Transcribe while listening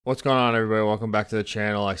What's going on, everybody? Welcome back to the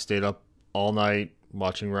channel. I stayed up all night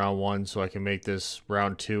watching round one so I can make this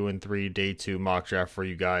round 2 and 3 day 2 mock draft for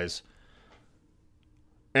you guys.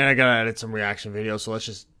 And I gotta edit some reaction videos, so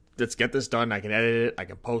let's get this done. I can edit it, I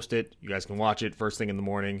can post it, you guys can watch it first thing in the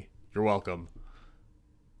morning. You're welcome.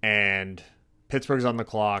 And Pittsburgh's on the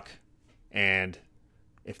clock, and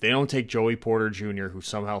if they don't take Joey Porter Jr., who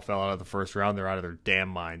somehow fell out of the first round, they're out of their damn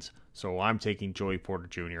minds. So I'm taking Joey Porter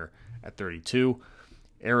Jr. at 32.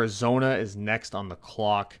 Arizona is next on the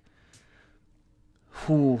clock.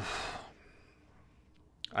 Whew.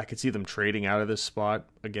 I could see them trading out of this spot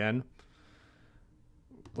again.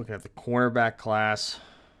 Looking at the cornerback class,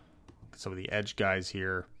 some of the edge guys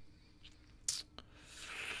here.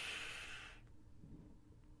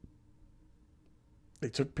 They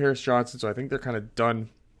took Paris Johnson, so I think they're kind of done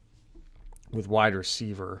with wide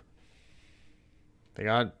receiver. They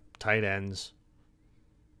got tight ends.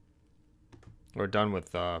 Or done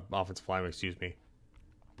with offensive lineman, excuse me.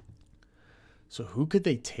 So who could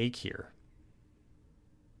they take here?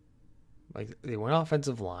 Like, they went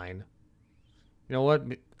offensive line. You know what?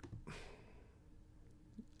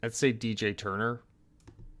 Let's say DJ Turner.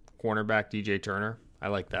 Cornerback DJ Turner. I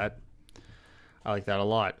like that. I like that a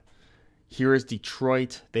lot. Here is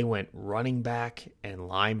Detroit. They went running back and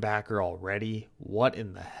linebacker already. What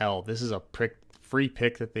in the hell? This is a free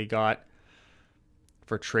pick that they got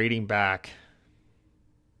for trading back.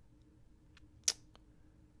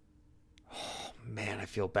 Man, I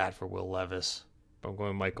feel bad for Will Levis. But I'm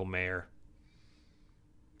going Michael Mayer.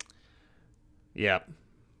 Yeah,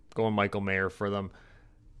 going Michael Mayer for them.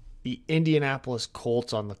 The Indianapolis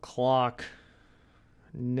Colts on the clock.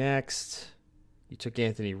 Next, you took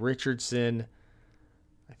Anthony Richardson.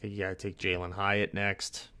 I think you got to take Jalen Hyatt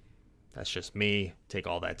next. That's just me. Take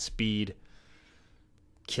all that speed.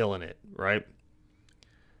 Killing it, right?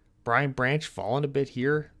 Brian Branch falling a bit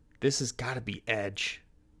here. This has got to be edge.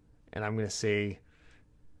 And I'm going to say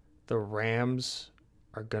the Rams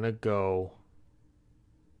are going to go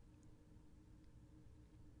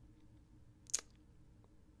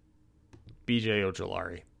BJ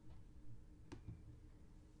Ojolari.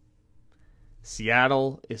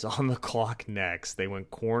 Seattle is on the clock next. They went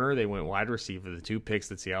corner. They went wide receiver. The two picks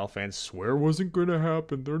that Seattle fans swear wasn't going to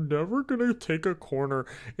happen. They're never going to take a corner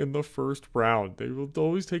in the first round. They will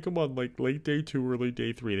always take them on like late day 2, early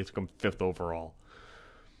day 3. They took them 5th overall.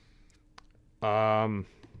 I'm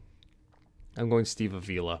going Steve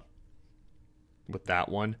Avila with that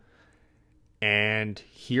one. And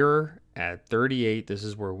here at 38, this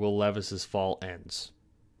is where Will Levis's fall ends.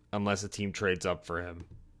 Unless a team trades up for him.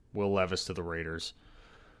 Will Levis to the Raiders.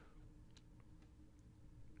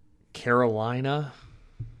 Carolina.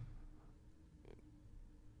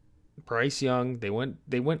 Bryce Young. They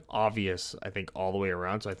went obvious, I think, all the way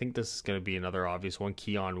around. So I think this is going to be another obvious one.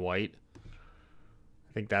 Keon White.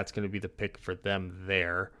 I think that's going to be the pick for them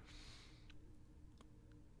there.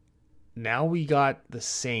 Now we got the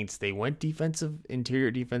Saints. They went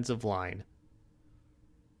interior defensive line.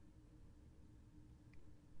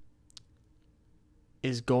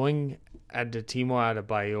 Is going Adetimo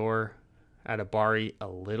Adebari a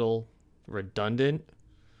little redundant?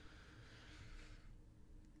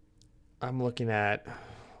 I'm looking at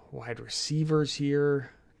wide receivers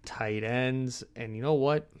here, tight ends, and you know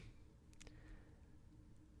what?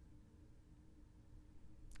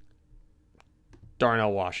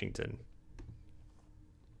 Darnell Washington.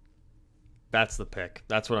 That's the pick.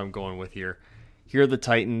 That's what I'm going with here. Here are the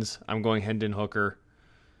Titans. I'm going Hendon Hooker.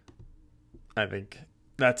 I think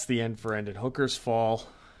that's the end for Hendon Hooker's fall.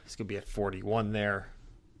 He's going to be at 41 there.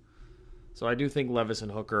 So I do think Levis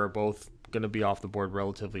and Hooker are both going to be off the board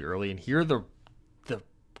relatively early. And here are the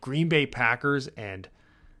Green Bay Packers, and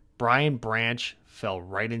Brian Branch fell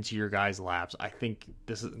right into your guys' laps. I think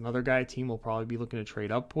this is another guy a team will probably be looking to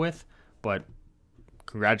trade up with, but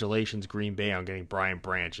congratulations, Green Bay, on getting Brian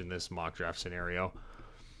Branch in this mock draft scenario.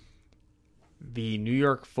 The New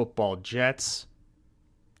York Football Jets,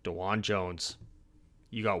 DeJuan Jones.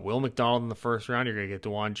 You got Will McDonald in the first round. You're going to get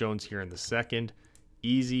DeJuan Jones here in the second.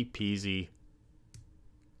 Easy peasy.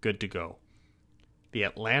 Good to go. The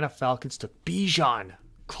Atlanta Falcons took Bijan.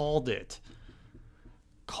 Called it.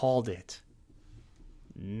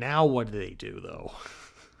 Now what do they do, though?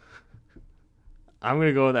 I'm going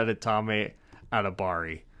to go with Adetamo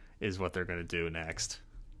Adebari is what they're going to do next.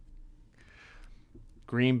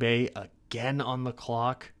 Green Bay again on the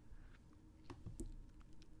clock.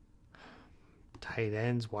 Tight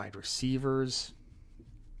ends, wide receivers.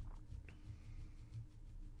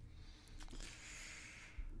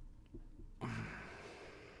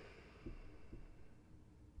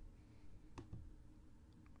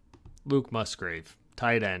 Luke Musgrave,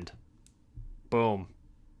 Tight end. Boom.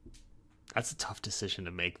 That's a tough decision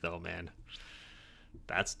to make, though, man.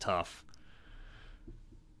 That's tough.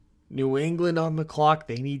 New England on the clock.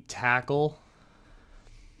 They need tackle.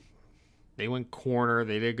 They went corner.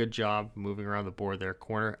 They did a good job moving around the board there.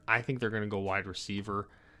 Corner. I think they're going to go wide receiver.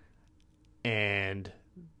 And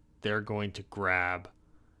they're going to grab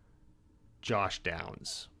Josh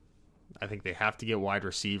Downs. I think they have to get wide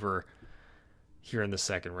receiver here in the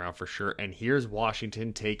second round for sure. And here's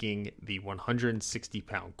Washington taking the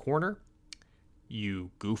 160-pound corner. You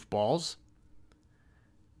goofballs.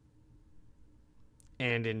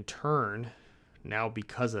 And in turn, now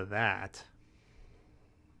because of that,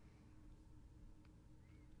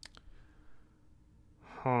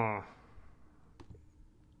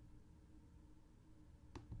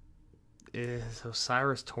 is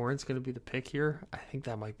Osiris Torrance going to be the pick here? I think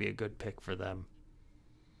that might be a good pick for them.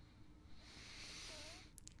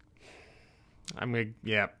 I'm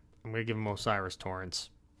gonna give him Osiris Torrance.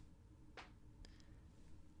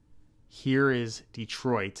 Here is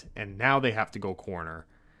Detroit, and now they have to go corner.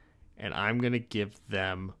 And I'm going to give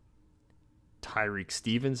them Tyreek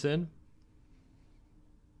Stevenson.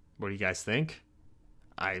 What do you guys think?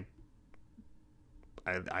 I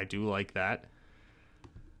do like that.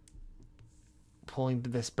 Pulling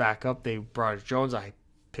this back up, they brought Jones. I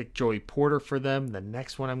picked Joey Porter for them. The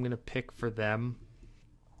next one I'm going to pick for them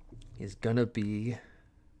is going to be...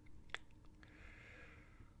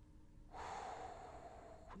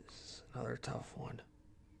 Another tough one.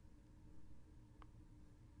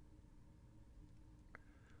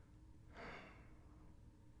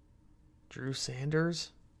 Drew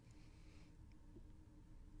Sanders.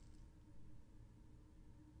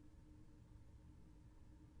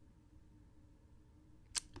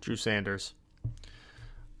 Drew Sanders.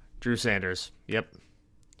 Yep.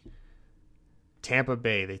 Tampa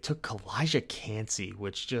Bay. They took Kalijah Cansey,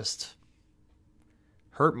 which just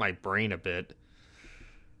hurt my brain a bit.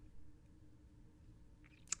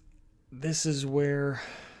 This is where,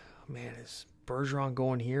 man, is Bergeron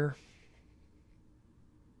going here?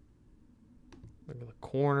 Look at the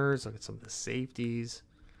corners. Look at some of the safeties.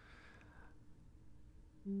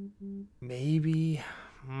 Maybe.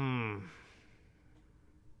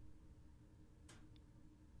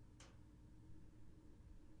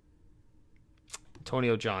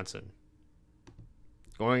 Antonio Johnson.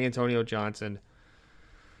 Going Antonio Johnson.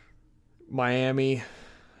 Miami.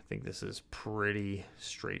 I think this is pretty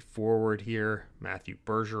straightforward here. Matthew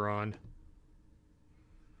Bergeron.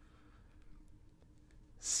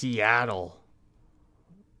 Seattle.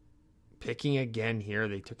 Picking again here.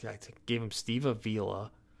 Gave him Steve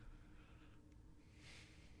Avila.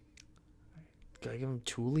 Gotta give him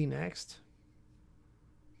Thule next.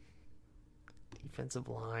 Defensive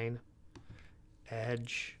line.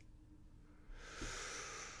 Edge.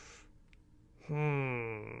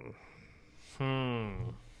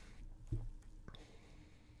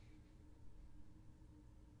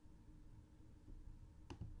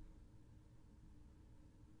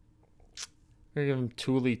 We're going to give him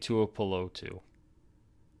Thule Tuipulotu.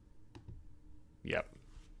 Yep.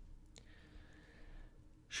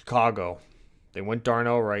 Chicago. They went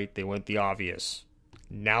Darnell Wright. They went the obvious.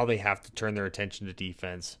 Now they have to turn their attention to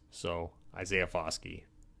defense. So, Isaiah Foskey.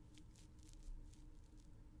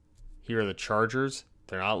 Here are the Chargers.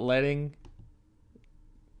 They're not letting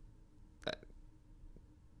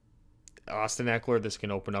Austin Eckler. This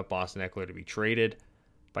can open up Austin Eckler to be traded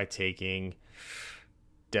by taking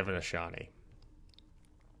Devin Ashani.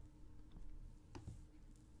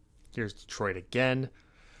 Here's Detroit again.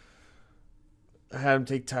 I had him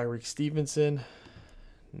take Tyreek Stevenson.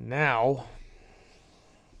 Now,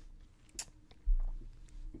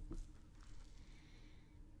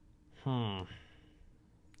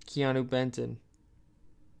 Keanu Benton.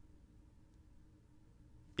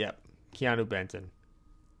 Yep, Keanu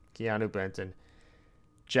Benton.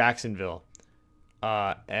 Jacksonville.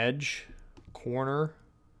 Edge, corner.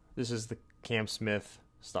 This is the Cam Smith.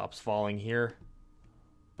 Stops falling here.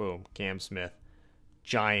 Boom, Cam Smith.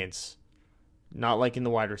 Giants. Not liking the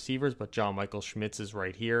wide receivers, but John Michael Schmitz is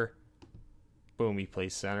right here. Boom, he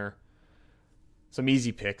plays center. Some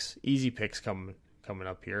easy picks. Easy picks coming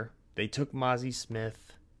up here. They took Mozzie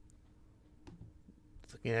Smith.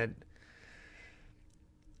 Looking at...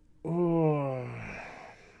 Oh.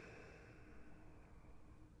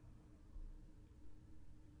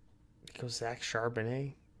 Go Zach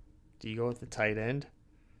Charbonnet. Do you go with the tight end?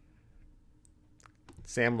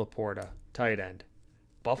 Sam Laporta, tight end.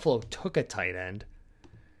 Buffalo took a tight end.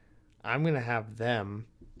 I'm going to have them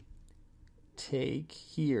take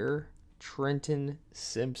here Trenton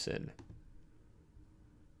Simpson.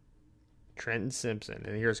 Trenton Simpson.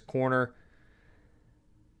 And here's corner.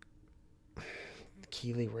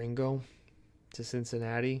 Keely Ringo to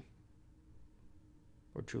Cincinnati.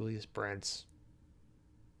 Or Julius Brents.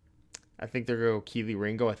 I think they're going to go Keely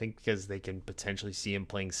Ringo. I think because they can potentially see him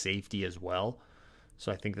playing safety as well.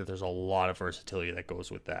 So I think that there's a lot of versatility that goes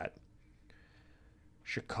with that.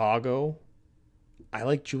 Chicago. I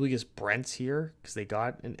like Julius Brents here because they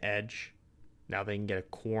got an edge. Now they can get a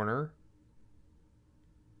corner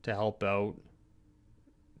to help out.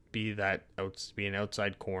 Be an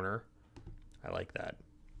outside corner. I like that.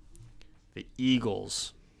 The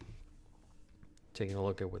Eagles. Taking a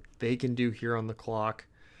look at what they can do here on the clock.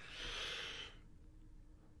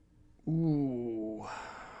 Ooh.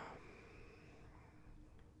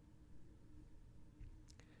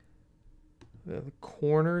 The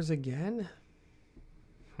corners again?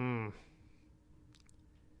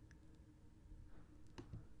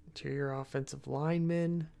 Interior offensive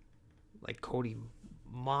lineman. Like Cody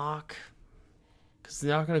Mock. Because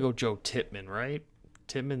they're not going to go Joe Tippmann, right?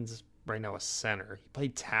 Tippmann's right now a center. He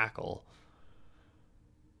played tackle.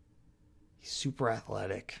 He's super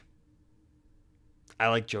athletic. I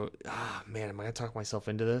like Joe. Man, am I going to talk myself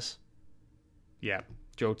into this? Yeah,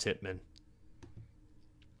 Joe Tippmann.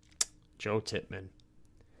 Joe Tippmann.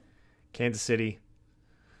 Kansas City.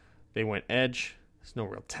 They went edge. There's no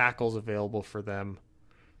real tackles available for them.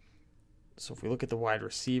 So if we look at the wide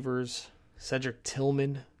receivers, Cedric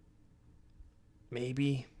Tillman,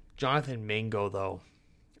 maybe. Jonathan Mingo, though.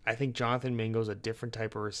 I think Jonathan Mingo's a different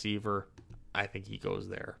type of receiver. I think he goes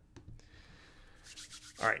there.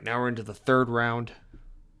 All right, now we're into the third round.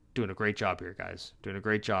 Doing a great job here, guys. Doing a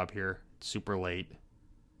great job here. It's super late.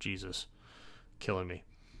 Jesus. Killing me.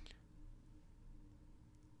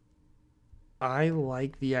 I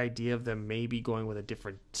like the idea of them maybe going with a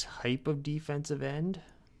different type of defensive end.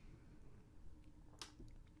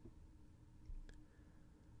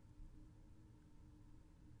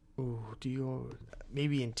 Ooh, do you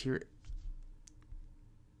maybe interior?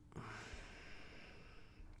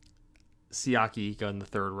 Siaki Ika in the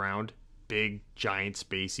third round. Big, giant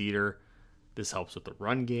space eater. This helps with the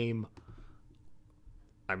run game.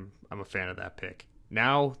 I'm a fan of that pick.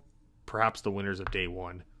 Now, perhaps the winners of day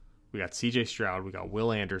one. We got CJ Stroud. We got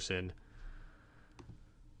Will Anderson.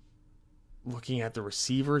 Looking at the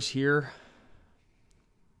receivers here.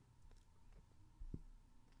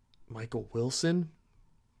 Michael Wilson.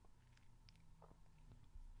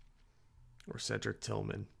 Or Cedric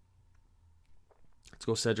Tillman. Let's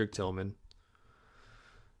go Cedric Tillman.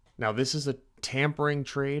 Now, this is a tampering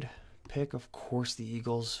trade pick. Of course, the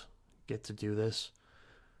Eagles get to do this.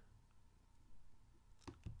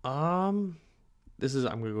 I'm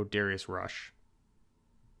going to go Darius Rush.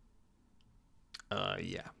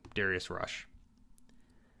 Yeah, Darius Rush.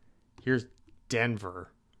 Here's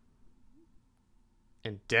Denver.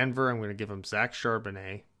 In Denver, I'm going to give him Zach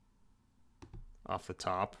Charbonnet off the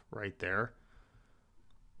top right there.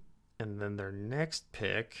 And then their next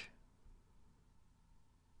pick,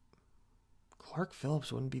 Clark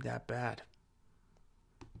Phillips wouldn't be that bad.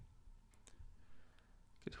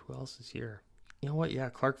 Good, who else is here? You know what? Yeah,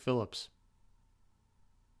 Clark Phillips.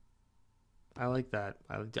 I like that.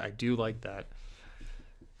 I do like that.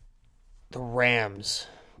 The Rams.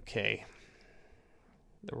 Okay.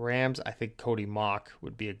 The Rams, I think Cody Mock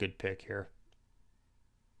would be a good pick here.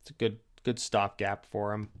 It's a good stopgap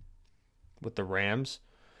for him with the Rams.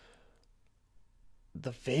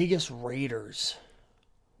 The Vegas Raiders.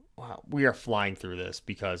 Wow, we are flying through this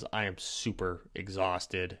because I am super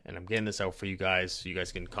exhausted, and I'm getting this out for you guys so you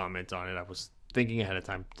guys can comment on it. I was thinking ahead of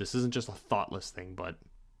time. This isn't just a thoughtless thing, but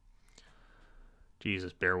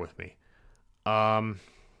Jesus, bear with me. The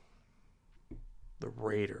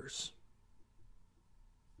Raiders.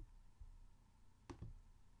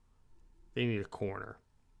 They need a corner.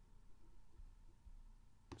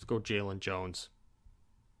 Let's go Jalen Jones.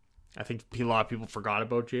 I think a lot of people forgot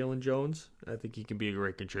about Jalen Jones. I think he can be a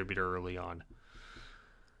great contributor early on.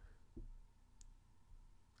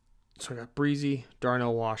 So I got Breezy,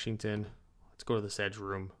 Darnell Washington. Let's go to this edge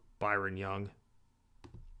room. Byron Young.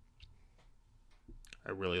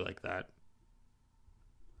 I really like that.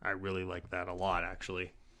 I really like that a lot,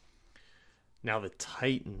 actually. Now the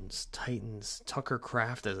Titans. Tucker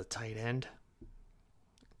Kraft as a tight end.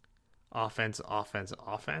 Offense.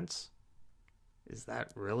 Is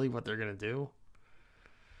that really what they're going to do?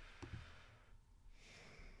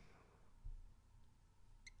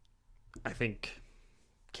 I think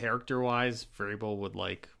character-wise, Vrabel would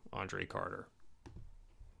like Andre Carter.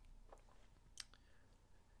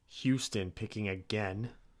 Houston picking again.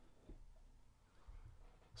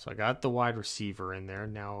 So I got the wide receiver in there.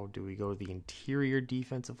 Now, do we go to the interior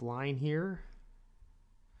defensive line here?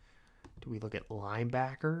 Do we look at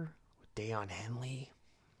linebacker with Deion Henley?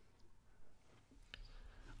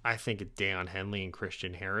 I think Deion Henley and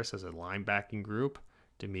Christian Harris as a linebacking group.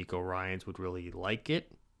 D'Amico Ryans would really like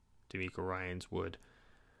it. D'Amico Ryans would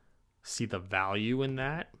see the value in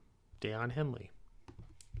that. Deion Henley.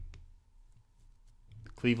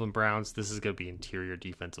 Cleveland Browns, this is going to be interior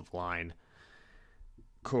defensive line.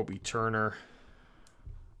 Kobe Turner.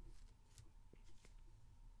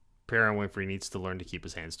 Perrin Winfrey needs to learn to keep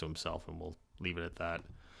his hands to himself, and we'll leave it at that.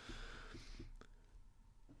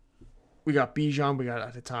 We got Bijan, we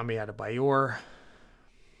got Atatame Adebayor.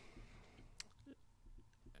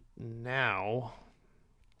 Now,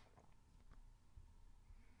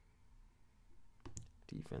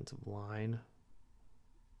 defensive line,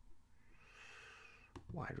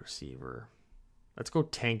 wide receiver. Let's go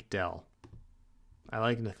Tank Dell. I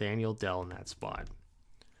like Nathaniel Dell in that spot.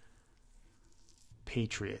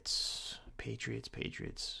 Patriots.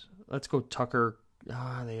 Let's go Tucker. They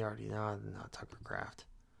already not Tucker Kraft.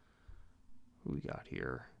 Who we got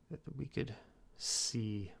here that we could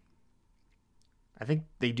see? I think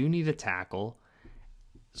they do need a tackle,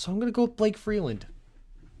 so I'm going to go with Blake Freeland.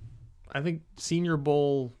 I think Senior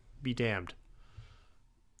Bowl be damned.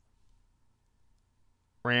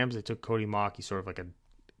 Rams, they took Cody Mock. He's sort of like a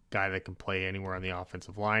guy that can play anywhere on the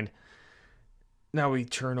offensive line. Now we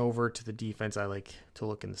turn over to the defense. I like to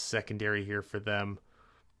look in the secondary here for them.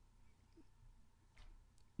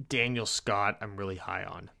 Daniel Scott, I'm really high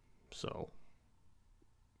on, so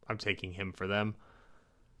I'm taking him for them.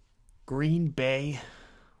 Green Bay,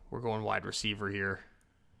 we're going wide receiver here.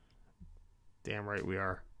 Damn right we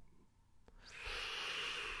are.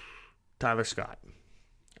 Tyler Scott.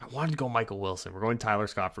 I wanted to go Michael Wilson. We're going Tyler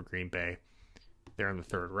Scott for Green Bay. They're in the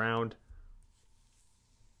third round.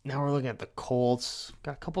 Now we're looking at the Colts.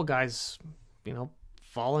 Got a couple guys,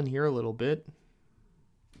 falling here a little bit.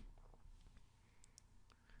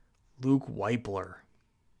 Luke Weipler.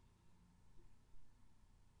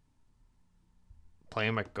 Play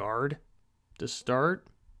him at guard to start.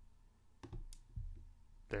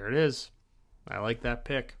 There it is. I like that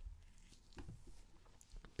pick.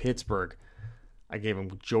 Pittsburgh. I gave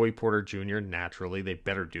him Joey Porter Jr. Naturally, they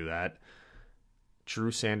better do that.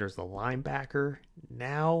 Drew Sanders, the linebacker.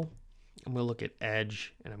 Now, I'm going to look at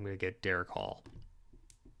edge, and I'm going to get Derek Hall.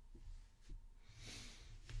 I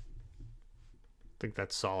think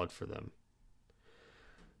that's solid for them.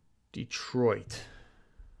 Detroit.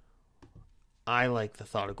 I like the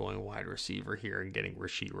thought of going wide receiver here and getting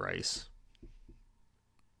Rashee Rice.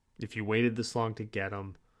 If you waited this long to get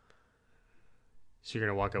him, so you're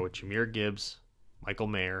going to walk out with Jahmyr Gibbs, Michael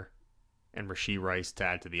Mayer, and Rashee Rice to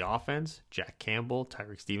add to the offense, Jack Campbell,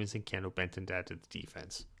 Tyreek Stevenson, Kendall Benton to add to the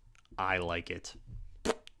defense. I like it.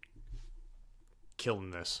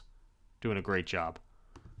 Killing this. Doing a great job.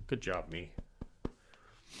 Good job, me.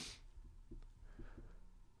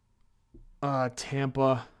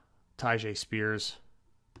 Tampa, Tyjae Spears.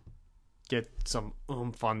 Get some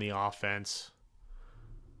oomph on the offense.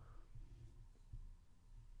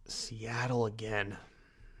 Seattle again.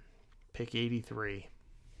 Pick 83.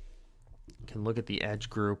 Can look at the edge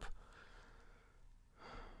group.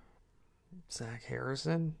 Zach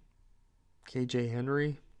Harrison. KJ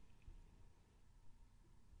Henry.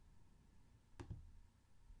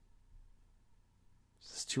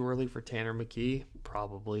 Is this too early for Tanner McKee?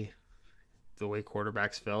 Probably. The way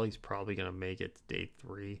quarterbacks fell, he's probably going to make it to day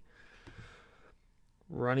 3.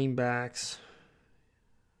 Running backs.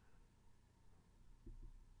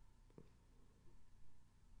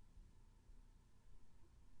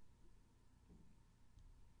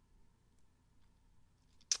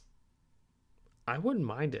 I wouldn't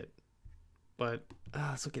mind it, but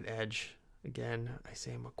let's look at edge. Again,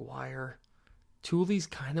 Isaiah McGuire. Tooley's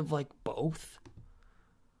kind of like both.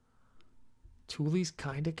 Tooley's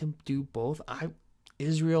kind of can do both.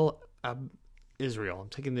 Israel. I'm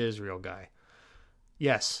taking the Israel guy.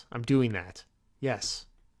 Yes, I'm doing that. Yes,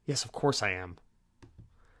 of course I am.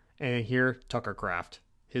 And here, Tucker Kraft.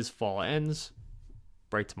 His fall ends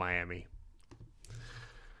right to Miami.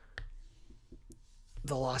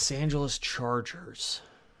 The Los Angeles Chargers.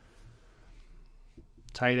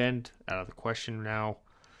 Tight end, out of the question now.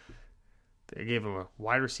 They gave him a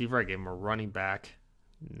wide receiver. I gave him a running back.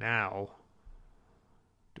 Now,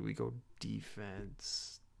 do we go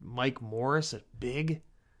defense? Mike Morris, a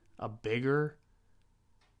bigger.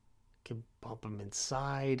 Can bump him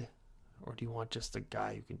inside. Or do you want just a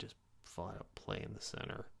guy who can just flat out play in the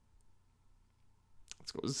center?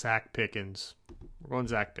 Let's go Zach Pickens. We're going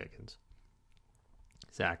Zach Pickens.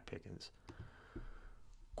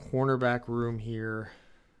 cornerback room here.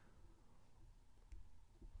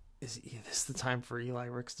 Is this the time for Eli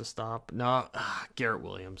Ricks to stop? No, Garrett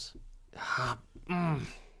Williams.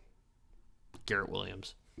 Garrett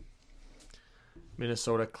Williams.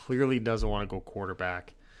 Minnesota clearly doesn't want to go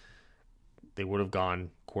quarterback. They would have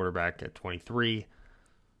gone quarterback at 23.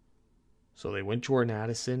 So they went Jordan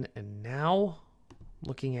Addison. And now,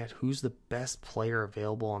 looking at who's the best player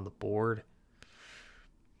available on the board,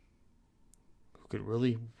 who could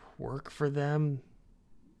really work for them,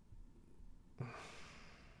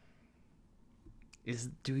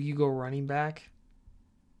 do you go running back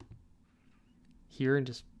here and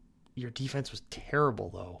just... Your defense was terrible,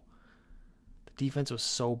 though. The defense was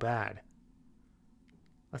so bad.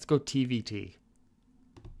 Let's go TVT.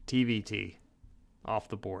 TVT off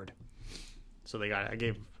the board. So they got...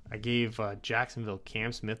 I gave Jacksonville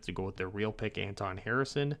Cam Smith to go with their real pick, Anton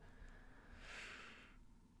Harrison.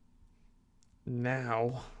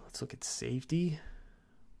 Now, let's look at safety.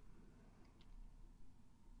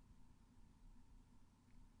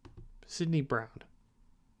 Sidney Brown.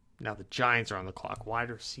 Now the Giants are on the clock.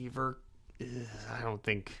 Wide receiver, I don't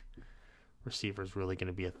think receiver is really going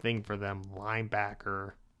to be a thing for them.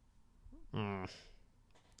 Linebacker.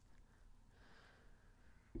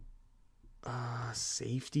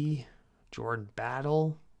 Safety. Jordan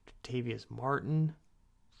Battle. Tavius Martin.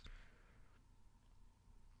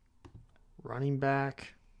 Running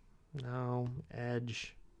back. No.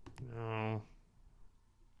 Edge. No.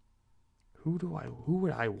 Who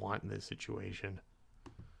would I want in this situation?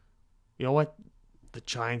 You know what? The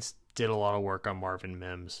Giants did a lot of work on Marvin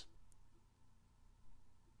Mims.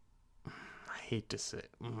 I hate to say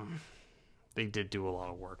it. They did do a lot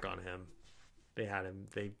of work on him. They had him.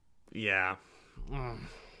 Yeah.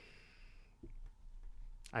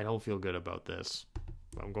 I don't feel good about this.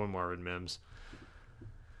 I'm going Marvin Mims.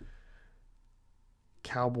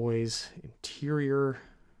 Cowboys interior.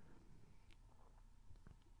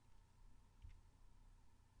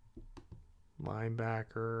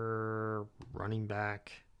 Linebacker, running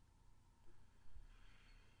back.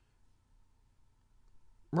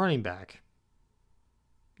 Running back.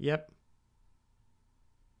 Yep,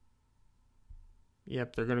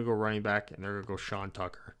 they're going to go running back, and they're going to go Sean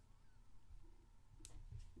Tucker.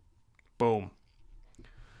 Boom.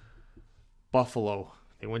 Buffalo.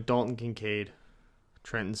 They went Dalton Kincaid,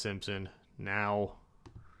 Trenton Simpson. Now,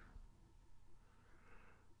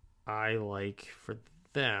 I like for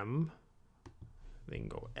them... They can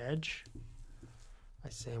go edge.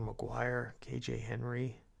 Isaiah McGuire, KJ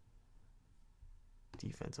Henry.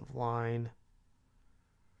 Defensive line.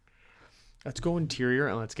 Let's go interior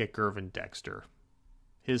and let's get Gervin Dexter.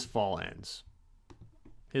 His fall ends.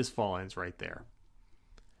 Right there.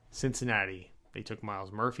 Cincinnati. They took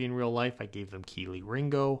Miles Murphy in real life. I gave them Keely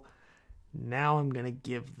Ringo. Now I'm going to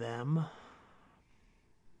give them...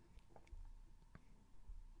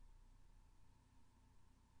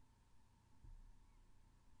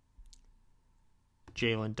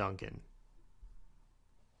 Jalen Duncan.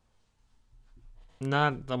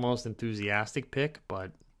 Not the most enthusiastic pick,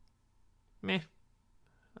 but meh.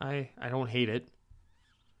 I don't hate it.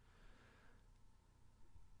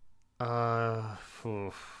 I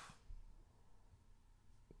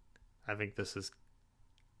think this has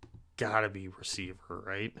gotta be receiver,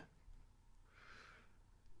 right?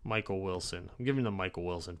 Michael Wilson. I'm giving them Michael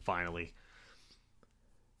Wilson finally.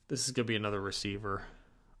 This is gonna be another receiver.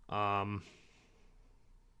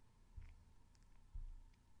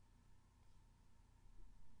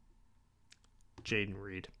 Jaden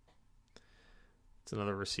Reed. It's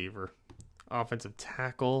another receiver. Offensive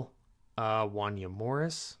tackle, Wanya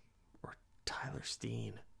Morris or Tyler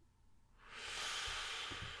Steen.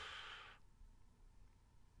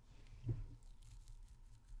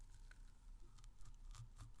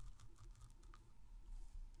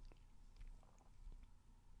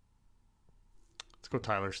 Let's go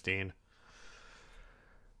Tyler Steen.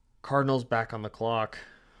 Cardinals back on the clock.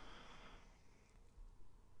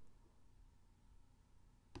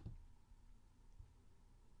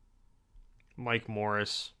 Mike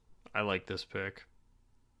Morris. I like this pick.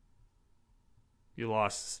 You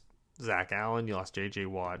lost Zach Allen. You lost J.J.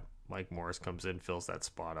 Watt. Mike Morris comes in, fills that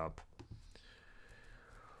spot up.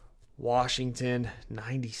 Washington,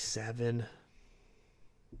 97.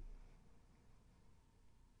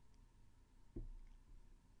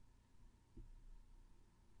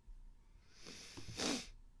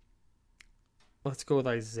 Let's go with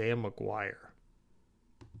Isaiah McGuire.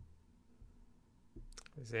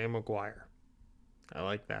 Isaiah McGuire. I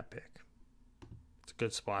like that pick. It's a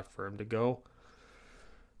good spot for him to go.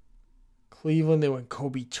 Cleveland, they went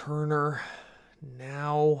Kobe Turner.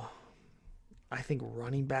 Now, I think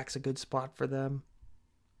running back's a good spot for them.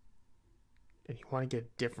 And you want to get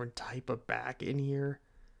a different type of back in here.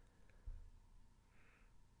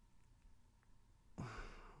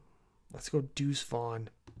 Let's go Deuce Vaughn.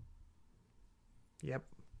 Yep.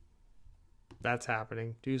 That's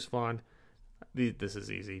happening. Deuce Vaughn. This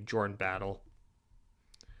is easy. Jordan Battle.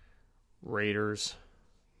 Raiders.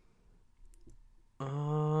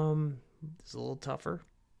 It's a little tougher.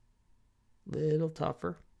 Little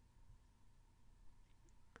tougher.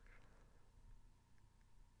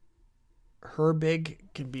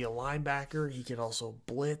 Herbig can be a linebacker. He can also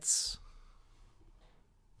blitz.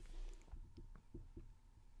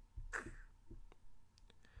 Let's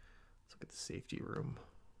look at the safety room.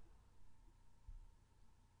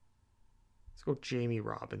 Let's go Jamie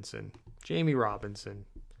Robinson. Jamie Robinson.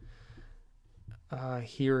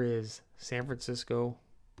 Here is San Francisco.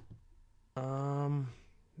 Man.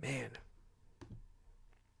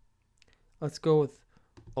 Let's go with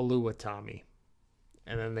Oluwatimi.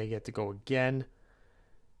 And then they get to go again.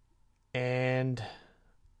 And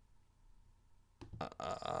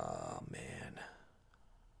man.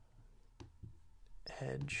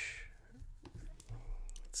 Edge.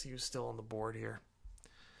 Let's see who's still on the board here.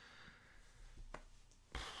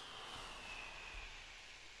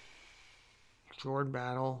 Jordan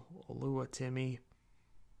Battle, Oluwatimi. Do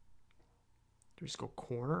we just go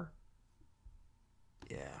corner?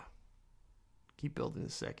 Yeah. Keep building the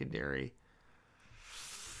secondary.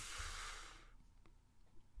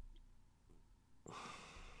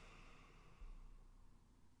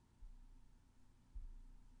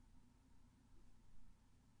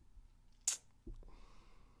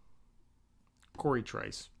 Corey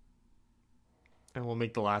Trice. And we'll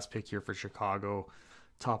make the last pick here for Chicago.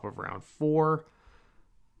 Top of round 4.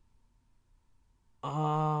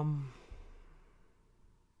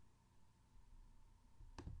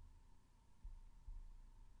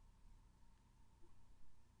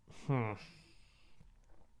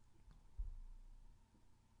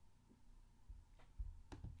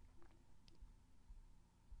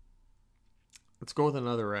 Let's go with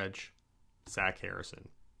another edge. Zach Harrison.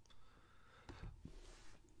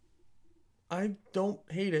 I don't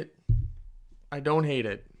hate it. I don't hate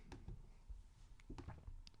it.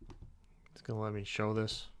 It's going to let me show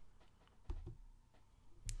this.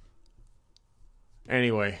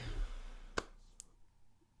 Anyway.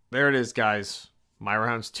 There it is, guys. My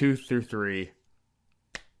rounds 2 through 3.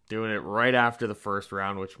 Doing it right after the first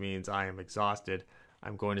round, which means I am exhausted.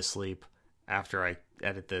 I'm going to sleep after I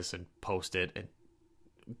edit this and post it. And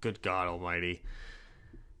good God almighty.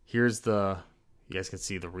 Here's the... You guys can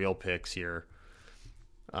see the real picks here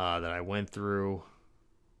that I went through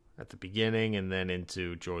at the beginning and then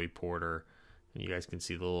into Joey Porter. And you guys can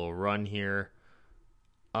see the little run here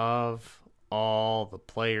of all the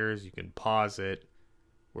players. You can pause it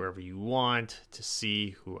wherever you want to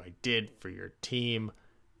see who I did for your team.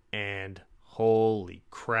 And holy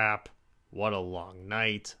crap, what a long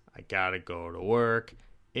night. I gotta go to work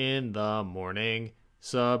in the morning.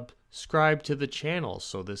 Subscribe to the channel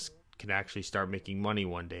so this can actually start making money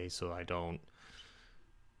one day, so I don't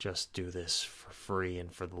just do this for free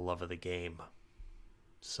and for the love of the game.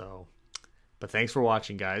 So, but thanks for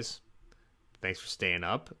watching, guys. Thanks for staying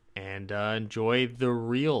up, and enjoy the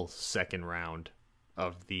real second round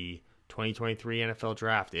of the 2023 NFL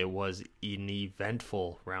Draft. It was an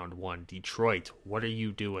eventful round 1. Detroit, what are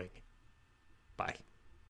you doing? Bye.